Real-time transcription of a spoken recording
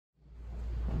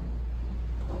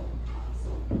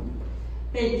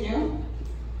Thank you.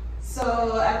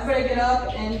 So everybody get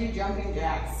up and do jumping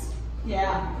jacks.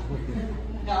 Yeah.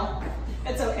 No?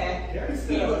 It's okay.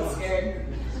 He looks scared.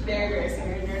 Very, very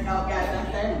scared. You're no guy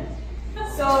back there.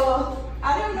 So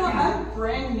I don't know, I'm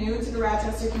brand new to the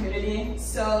Rochester community.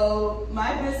 So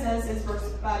my business is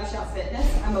Body Shop Fitness.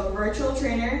 I'm a virtual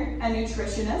trainer and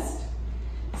nutritionist.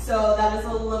 So that is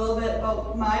a little bit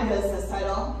about my business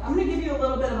title. I'm going to give you a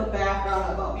little bit of a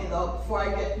background about me though before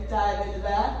I dive into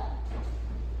that.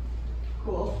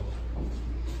 Cool.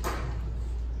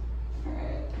 Alright.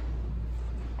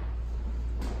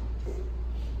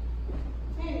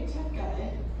 Hey, tech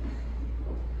guy.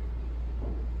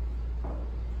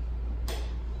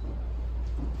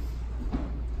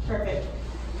 Perfect.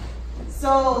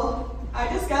 So I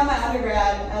just got my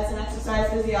undergrad as an exercise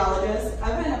physiologist.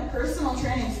 I've been in personal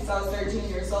training since I was 13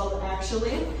 years old,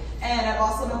 actually. And I've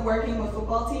also been working with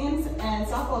football teams and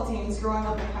softball teams growing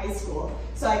up in high school.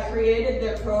 So I created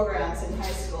their programs in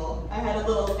high school. I had a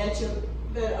little niche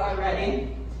of it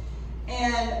already.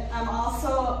 And I'm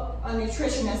also a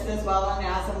nutritionist as well on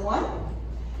NASM 1.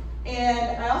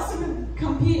 And I also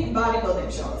compete in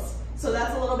bodybuilding shows. So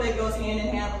that's a little bit goes hand in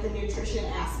hand with the nutrition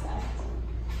aspect.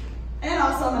 And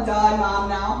also I'm a dog mom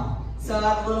now. So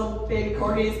I have a little baby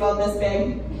corgi, it's about this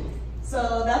big.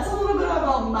 So that's a little bit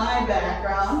about my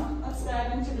background. Let's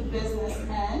dive into the business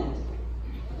end.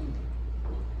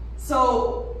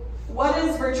 So what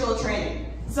is virtual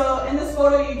training? So in this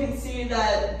photo you can see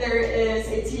that there is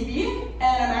a TV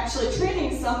and I'm actually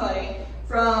training somebody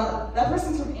from, that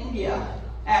person's from India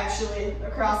actually,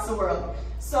 across the world.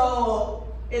 So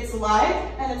it's live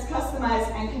and it's customized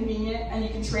and convenient and you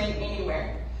can train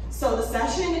anywhere. So the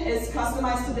session is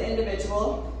customized to the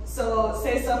individual. So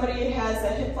say somebody has a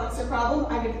hip flexor problem,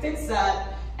 I can fix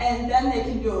that and then they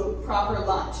can do a proper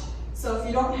lunge. So if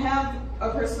you don't have a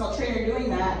personal trainer doing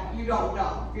that, you don't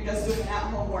know. You're just doing an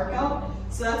at-home workout.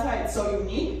 So that's why it's so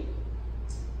unique.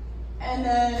 And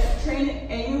then train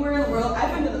anywhere in the world.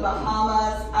 I've been to the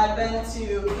Bahamas, I've been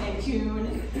to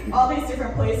Cancun, all these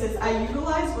different places. I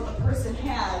utilize what the person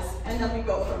has and then we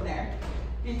go from there.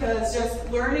 Because just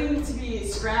learning to be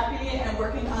scrappy and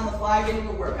working on the fly, getting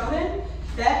a workout in,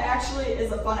 that actually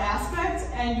is a fun aspect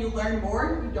and you learn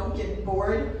more, you don't get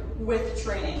bored with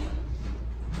training.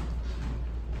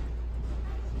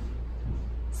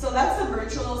 So that's the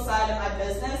virtual side of my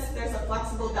business. There's a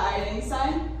flexible dieting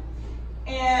side.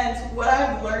 And what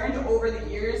I've learned over the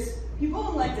years, people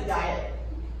don't like to diet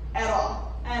at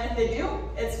all. And if they do,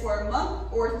 it's for a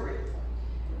month or 3.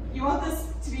 You want this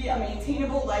to be a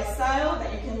maintainable lifestyle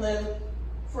that you can live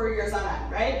for years on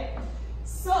end, right?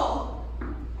 So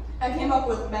I came up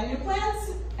with menu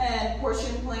plans and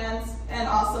portion plans and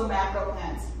also macro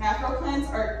plans. Macro plans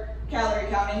are calorie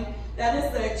counting. That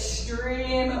is the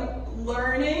extreme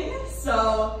learning.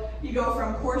 So you go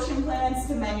from portion plans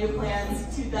to menu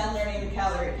plans to then learning the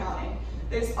calorie counting.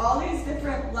 There's all these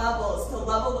different levels to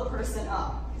level the person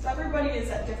up because everybody is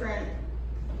at different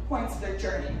points of their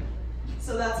journey.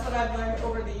 So that's what I've learned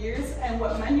over the years. And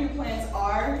what menu plans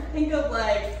are, think of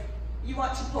like, you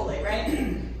want Chipotle,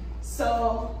 right?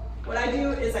 So what I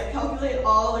do is I calculate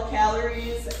all the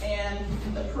calories and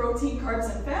the protein,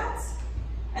 carbs, and fats.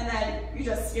 And then you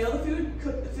just scale the food,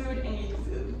 cook the food, and eat the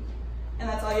food. And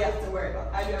that's all you have to worry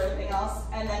about. I do everything else.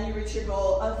 And then you reach your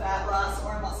goal of fat loss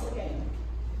or muscle gain.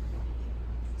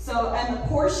 So, and the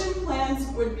portion plans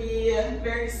would be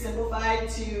very simplified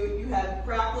to, you have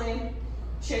broccoli,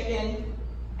 chicken,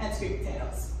 and sweet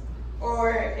potatoes.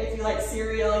 Or if you like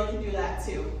cereal, you can do that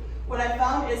too. What I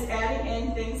found is adding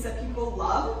in things that people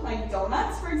love, like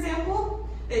donuts, for example,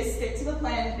 they stick to the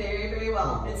plan very, very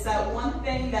well. It's that one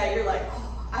thing that you're like,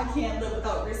 oh, I can't live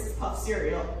without Reese's Puff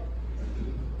cereal.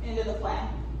 Into the plan.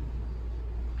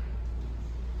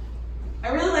 I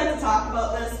really like to talk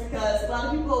about this because a lot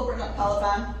of people bring up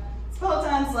Peloton.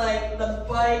 Peloton's like the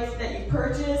bike that you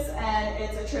purchase and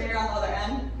it's a trainer on the other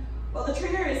end. Well, the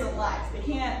trainer isn't live. They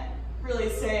can't really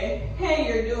say, hey,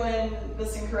 you're doing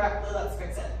this incorrectly, let's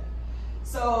fix it.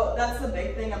 So that's the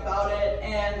big thing about it,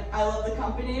 and I love the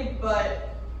company, but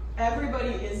everybody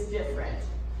is different.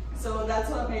 So that's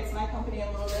what makes my company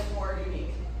a little bit more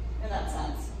unique in that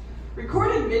sense.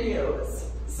 Recorded videos.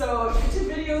 So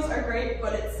YouTube videos are great,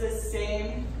 but it's the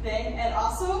same thing. And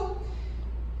also,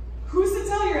 who's to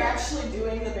tell you're actually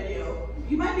doing the video?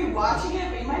 You might be watching it,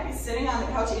 but you might be sitting on the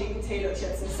couch eating potato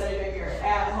chips instead of doing your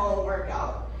at-home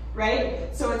workout, right?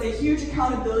 So it's a huge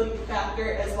accountability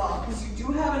factor as well, because you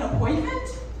do have an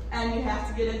appointment and you have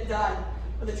to get it done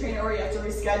with a trainer or you have to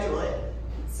reschedule it.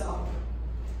 So,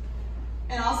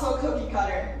 and also cookie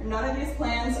cutter. None of these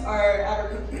plans are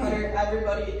ever cookie cutter.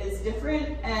 Everybody is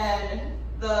different, and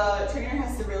the trainer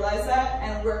has to realize that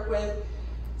and work with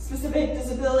specific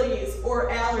disabilities or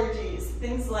allergies,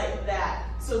 things like that.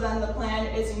 So then the plan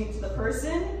is unique to the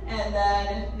person, and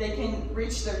then they can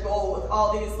reach their goal with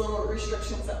all these little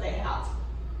restrictions that they have.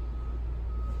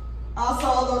 Also,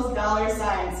 all those dollar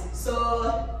signs.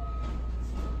 So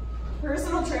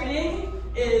personal training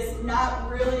is not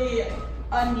really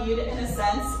a need in a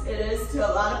sense. It is to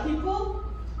a lot of people,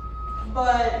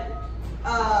 but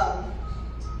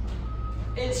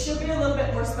it should be a little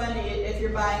bit more spendy if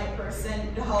you're buying a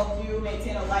person to help you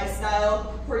maintain a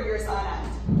lifestyle for years on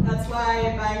end. That's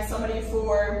why buying somebody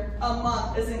for a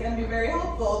month isn't going to be very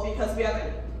helpful, because we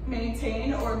haven't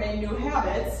maintained or made new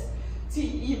habits to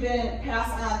even pass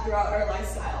on throughout our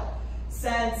lifestyle.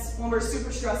 Since when we're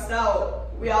super stressed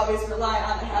out, we always rely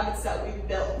on the habits that we've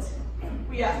built.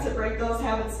 We have to break those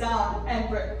habits down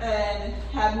and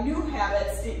have new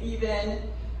habits to even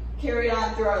carry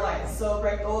on through our life. So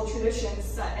break the old traditions,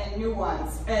 set in new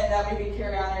ones, and then we can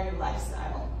carry on our new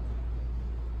lifestyle.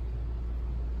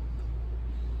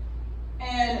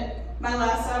 And my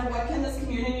last slide, what can this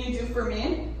community do for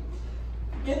me?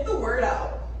 Get the word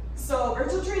out. So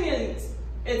virtual training,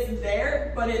 it's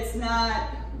there, but it's not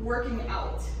working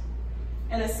out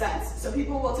in a sense. So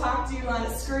people will talk to you on the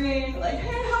screen, like,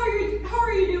 hey, how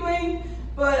are you doing?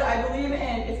 But I believe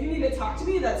in, if you need to talk to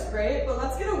me, that's great, but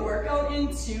let's get a workout in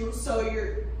too, so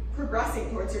you're progressing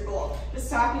towards your goal. Just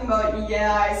talking about,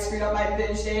 yeah, I screwed up my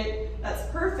binge date, that's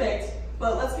perfect,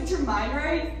 but let's get your mind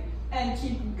right and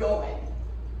keep going.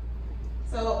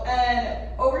 So, and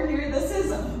over here, this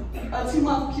is a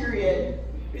 2-month period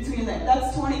between that.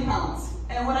 That's 20 pounds.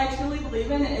 And what I truly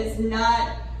believe in is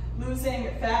not losing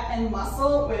fat and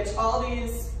muscle, which all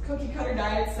these cookie cutter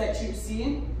diets that you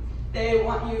see, they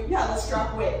want you, yeah, let's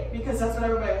drop weight, because that's what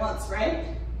everybody wants, right?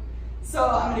 So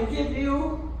I'm going to give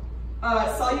you,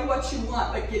 sell you what you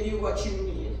want, but give you what you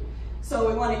need. So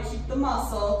we want to keep the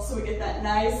muscle, so we get that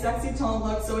nice, sexy tone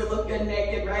look, so we look good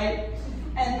naked, right?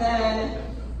 And then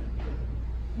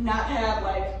not have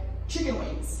like chicken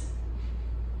wings,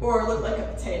 or look like a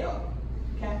potato,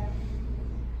 okay?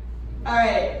 All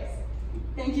right,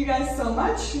 thank you guys so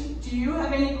much. Do you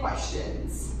have any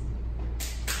questions?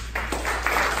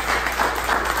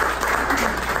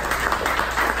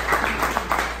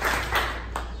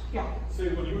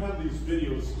 When you have these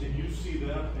videos, can you see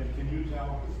that, and can you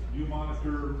tell, you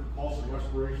monitor pulse and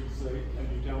respiration, say, and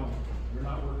you tell them you're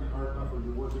not working hard enough or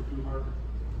you're working too hard?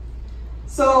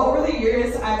 So over the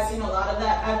years, I've seen a lot of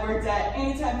that. I've worked at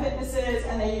Anytime Fitnesses,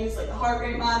 and they use like the heart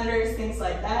rate monitors, things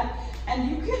like that. And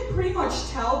you can pretty much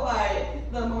tell by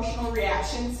the emotional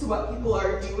reactions to what people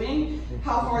are doing,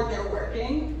 how hard they're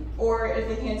working, or if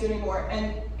they can't do anymore.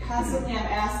 And constantly I'm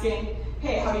asking,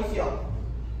 hey, how do you feel?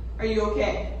 Are you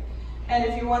okay? And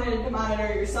if you wanted to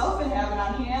monitor yourself and have it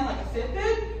on hand, like a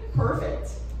Fitbit,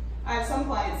 perfect. I have some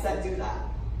clients that do that.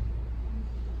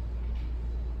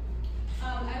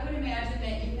 I would imagine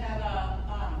that you have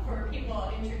a, for people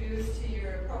introduced to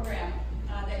your program,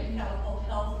 that you have a whole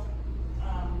health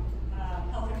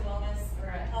and wellness, or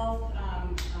a health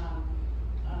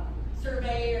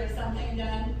survey or something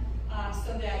done,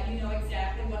 so that you know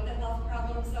exactly what the health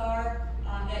problems are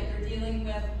that you're dealing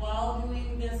with while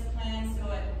doing this plan,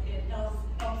 so it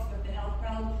helps with the health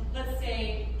problem. Let's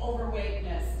say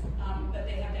overweightness, but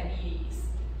they have diabetes,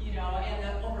 you know, and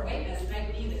the overweightness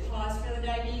might be the cause for the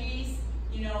diabetes,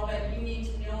 you know, but you need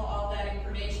to know all that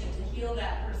information to heal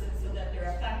that person so that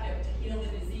they're effective to heal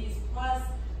the disease, plus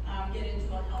get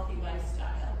into a healthy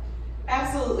lifestyle.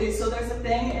 Absolutely. So there's a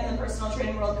thing in the personal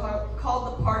training world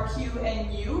called the PAR-Q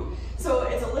and U. So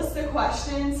it's a list of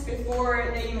questions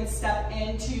before they even step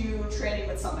into training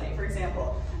with somebody. For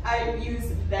example, I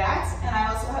use that, and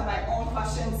I also have my own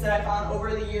questions that I found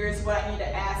over the years what I need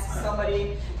to ask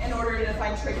somebody in order to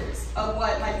find triggers of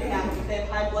what might be happening. If they have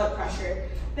high blood pressure,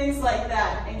 things like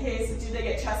that, in case do they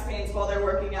get chest pains while they're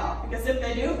working out. Because if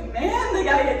they do, man, they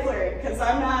gotta get cleared, because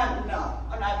I'm not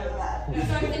doing that.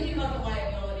 So I'm thinking about the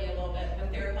liability a little bit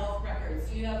with their health records.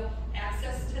 Do you have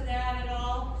access to that at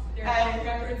all? Their health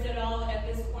records at all at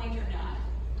this point or not?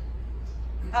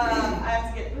 I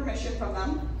have to get permission from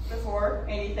them before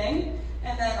anything.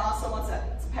 And then also once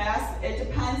that's passed, it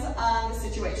depends on the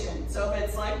situation. So if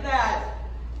it's like that,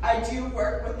 I do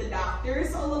work with the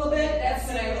doctors a little bit. That's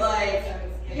what I was like,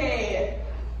 hey,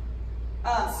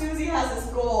 Susie has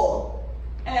this goal,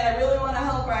 and I really want to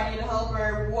help her. I need to help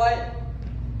her. What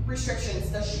restrictions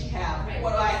does she have? Right.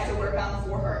 What do I have to work on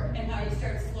for her? And how you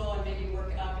start slow and maybe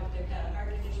work it up if they've got a heart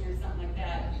condition or something like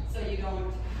that, so you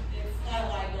don't, it's not a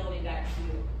liability back to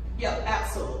you. Yep,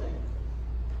 absolutely.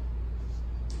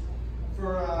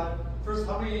 For First,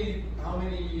 how many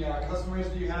customers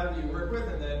do you have that you work with?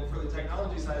 And then for the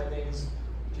technology side of things,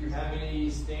 do you have any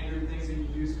standard things that you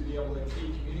use to be able to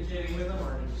keep communicating with them,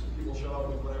 or just people show up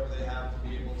with whatever they have to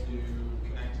be able to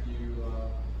connect to you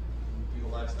through the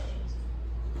live sessions?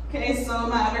 Okay, so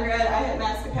my undergrad, I had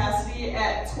max capacity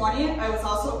at 20. I was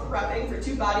also prepping for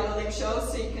 2 bodybuilding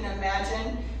shows, so you can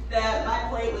imagine that my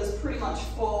plate was pretty much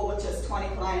full with just 20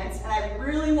 clients. And I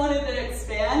really wanted to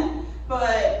expand,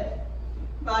 but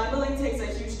bodybuilding takes a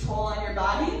huge toll on your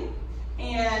body.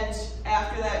 And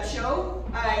after that show,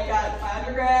 I got my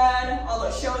undergrad, all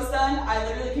those shows done. I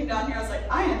literally came down here, I was like,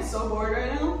 I am so bored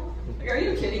right now. Like, are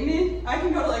you kidding me? I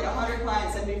can go to like 100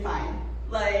 clients and be fine.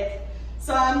 Like,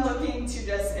 so I'm looking to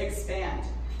just expand.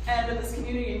 And with this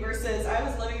community versus, I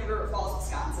was living in River Falls,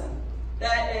 Wisconsin.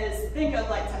 That is, think of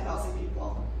like 10,000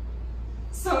 people.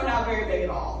 So not very big at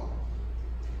all.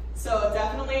 So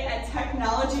definitely, and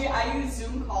technology, I use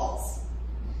Zoom calls.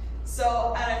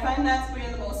 So, and I find that to be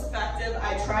the most effective.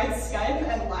 I tried Skype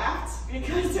and laughed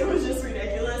because it was just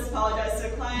ridiculous. Apologized to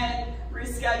the client,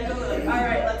 rescheduled, like, all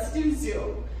right, let's do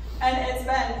Zoom. And it's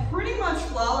been pretty much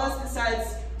flawless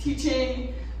besides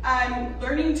teaching. I'm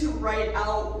learning to write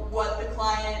out what the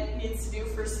client needs to do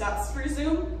for steps for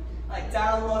Zoom, like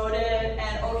download it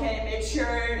and okay, make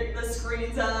sure the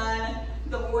screen's on,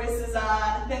 the voice is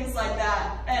on, things like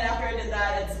that. And after I did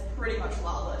that, it's pretty much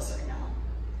flawless right now.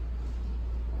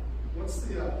 What's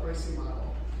the pricing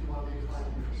model if you want to be a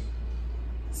client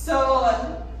first?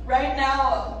 So right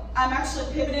now, I'm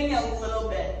actually pivoting a little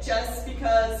bit just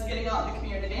because getting out in the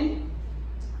community.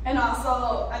 And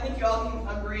also, I think you all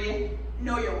can agree,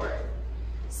 know your worth.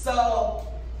 So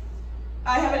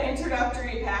I have an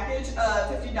introductory package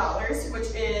of $50,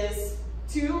 which is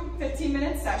 2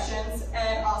 15-minute sessions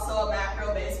and also a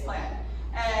macro-based plan.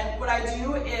 And what I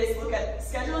do is look at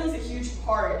scheduling is a huge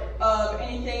part of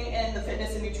anything in the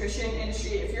fitness and nutrition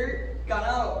industry. If you're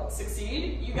gonna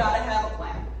succeed, you gotta have a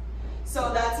plan.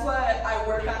 So that's what I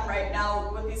work on right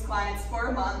now with these clients for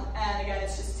a month. And again,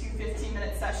 it's just 2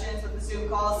 15-minute sessions with the Zoom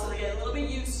calls so they get a little bit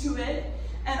used to it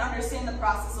and understand the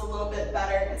process a little bit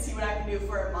better and see what I can do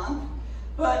for a month.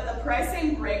 But the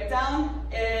pricing breakdown,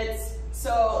 it's,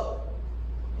 so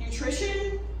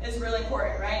nutrition is really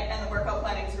important, right? And the workout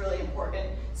planning is really important.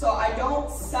 So I don't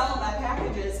sell my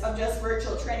packages of just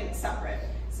virtual training separate.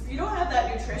 So if you don't have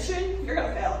that nutrition, you're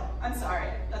gonna fail. I'm sorry,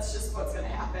 that's just what's gonna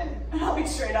happen. And I'll be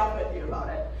straight up with you about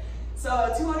it. So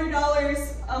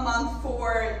 $200 a month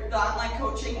for the online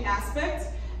coaching aspect,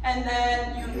 and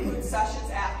then you include sessions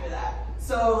after that.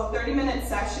 So 30-minute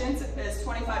sessions is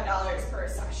 $25 per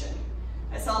session.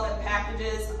 I sell them in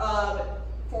packages of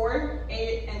 4,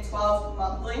 8, and 12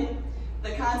 monthly.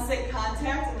 The constant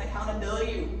contact and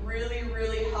accountability really,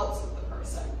 really helps with the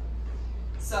person.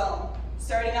 So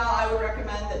starting out, I would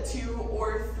recommend the 2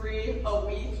 or 3 a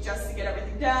week just to get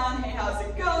everything down. Hey, how's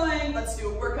it going? Let's do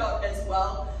a workout as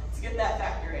well to get that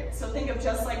factor in. So think of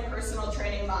just like personal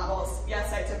training models.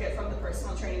 Yes, I took it from the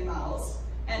personal training models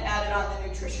and added on the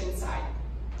nutrition side.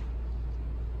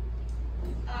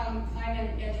 I'm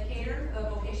an educator, a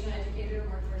vocational educator,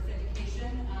 workforce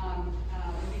education,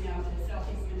 moving out to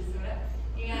Southeast Minnesota.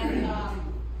 And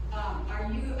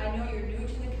I know you're new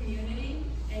to the community,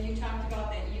 and you talked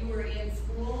about that you were in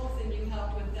schools and you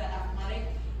helped with the athletic.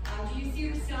 Do you see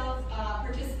yourself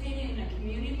participating in a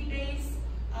community base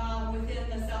within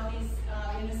the Southeast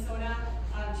Minnesota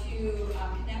to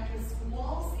connect with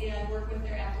schools and work with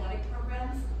their athletic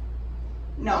programs?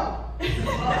 No.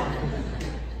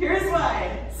 Here's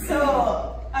why.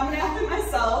 So I'm an athlete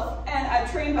myself, and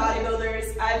I've trained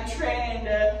bodybuilders, I've trained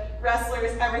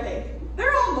wrestlers, everything.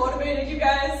 They're all motivated, you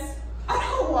guys. I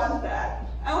don't want that.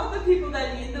 I want the people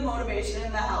that need the motivation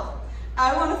and the help.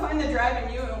 I want to find the drive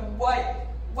in you and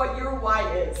what your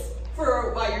why is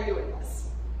for why you're doing this.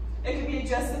 It could be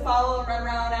just to follow and run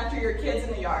around after your kids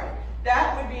in the yard.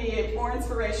 That would be more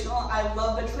inspirational. I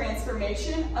love the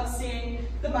transformation of seeing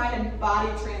the mind and body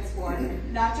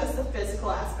transform, not just the physical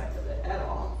aspect of it at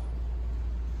all.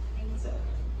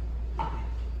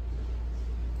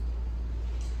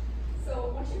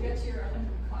 So once you get to your 100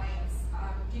 clients,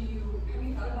 have you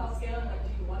thought about scaling? Like,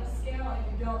 do you want to scale? And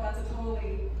if you don't, that's a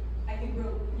totally, I think,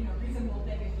 reasonable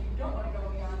thing if you don't want to go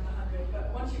beyond the 100.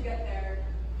 But once you get there,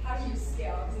 how do you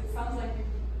scale? Because it sounds like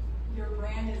your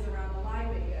brand is around the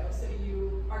live video. So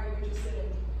are you interested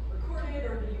in recording it,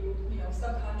 or do you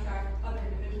subcontract other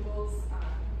individuals?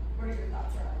 What are your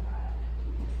thoughts around that?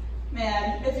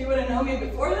 Man, if you would have known me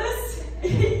before this,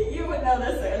 you would know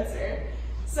this answer.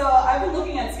 So I've been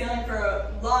looking at scaling for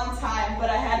a long time, but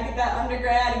I had to get that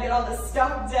undergrad and get all the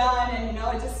stuff done, and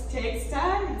it just takes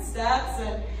time and steps.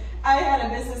 And I had a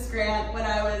business grant when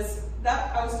I was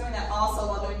I was doing that also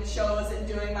while doing the shows and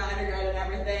doing my undergrad and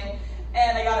everything.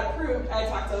 And I got approved. I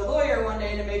talked to a lawyer one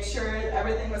day to make sure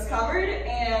everything was covered,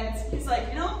 and he's like,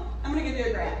 you know, I'm gonna give you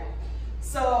a grant.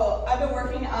 So I've been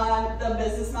working on the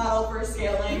business model for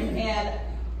scaling, and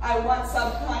I want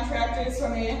subcontractors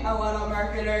from me, I want a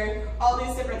marketer, all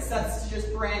these different steps to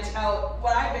just branch out.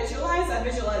 What I visualize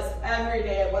every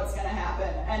day of what's gonna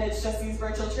happen. And it's just these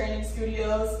virtual training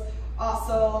studios,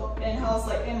 also in-house,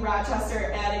 like in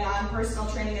Rochester, adding on personal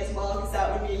training as well, because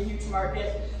that would be a huge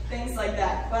market, things like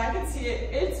that. But I can see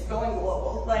it's going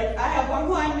global. Like, I have one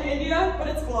client in India, but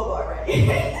it's global already.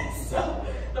 So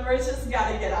the merch just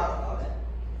gotta get out about it.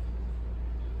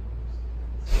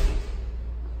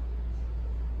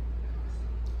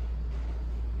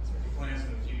 Plans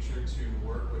in the future to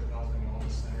work with health and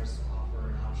wellness centers to offer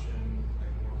an option,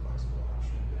 like a more flexible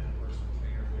option than a personal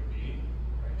trainer would be,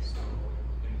 right? So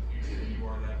in the future, you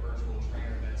are that virtual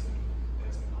trainer that's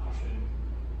an option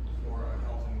for a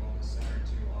health and wellness center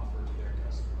to offer to their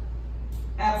customer.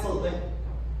 Absolutely.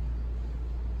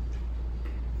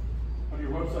 On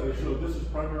your website, it showed this is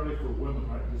primarily for women,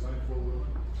 right? Designed for women?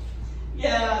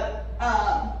 Yeah,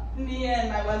 me and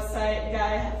my website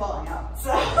guy had falling out.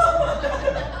 So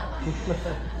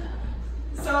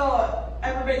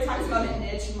everybody talks about a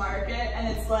niche market, and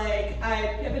it's like,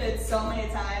 I pivoted so many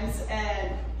times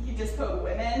and he just put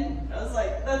women. I was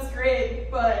like, that's great,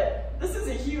 but this is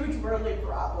a huge worldly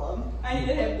problem. I need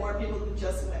to hit more people than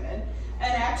just women.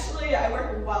 And actually, I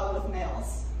work well with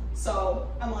males. So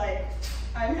I'm like,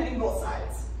 I'm hitting both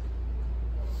sides.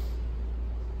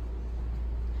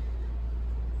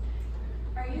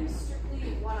 Are you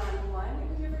strictly one-on-one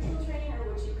with your virtual training,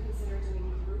 or would you consider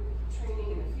doing group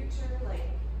training in the future, like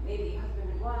maybe husband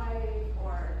and wife,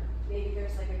 or maybe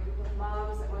there's like a group of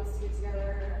moms that wants to get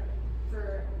together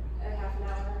for a half an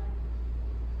hour?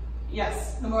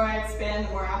 Yes, the more I expand,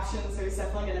 the more options there's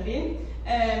definitely going to be.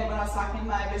 And when I was talking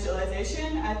my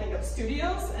visualization, I think of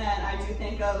studios, and I do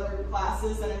think of group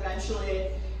classes, and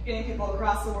eventually getting people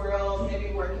across the world,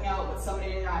 maybe working out with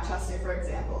somebody in Rochester, for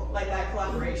example. Like that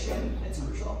collaboration, it's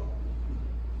crucial.